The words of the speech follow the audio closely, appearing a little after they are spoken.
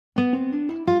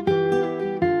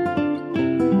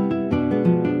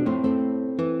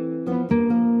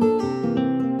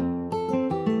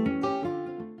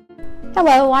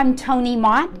Hello, I'm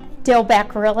Toni.motte,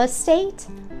 Dilbeck Real Estate.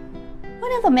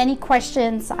 One of the many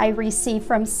questions I receive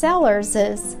from sellers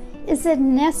is it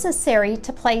necessary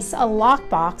to place a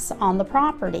lockbox on the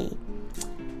property?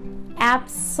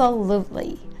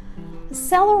 Absolutely. The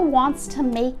seller wants to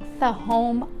make the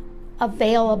home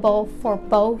available for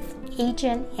both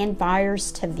agent and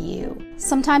buyers to view.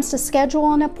 Sometimes to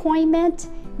schedule an appointment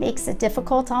makes it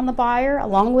difficult on the buyer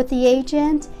along with the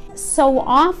agent. So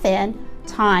often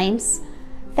times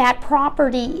that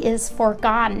property is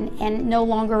forgotten and no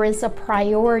longer is a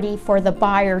priority for the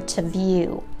buyer to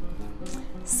view.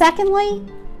 Secondly,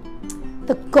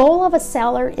 the goal of a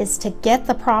seller is to get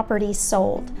the property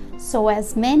sold. So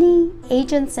as many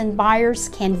agents and buyers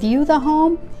can view the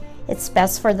home, it's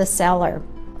best for the seller.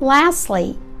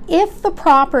 Lastly, if the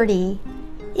property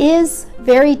is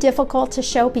very difficult to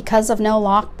show because of no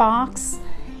lockbox,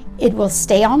 it will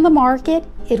stay on the market,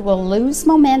 it will lose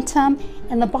momentum,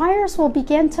 and the buyers will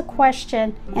begin to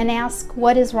question and ask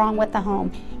what is wrong with the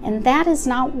home. And that is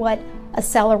not what a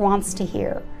seller wants to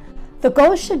hear. The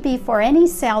goal should be for any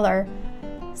seller,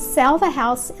 sell the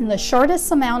house in the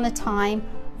shortest amount of time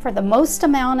for the most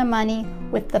amount of money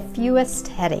with the fewest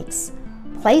headaches.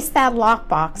 Place that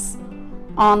lockbox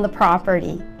on the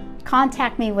property.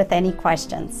 Contact me with any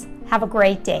questions. Have a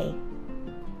great day.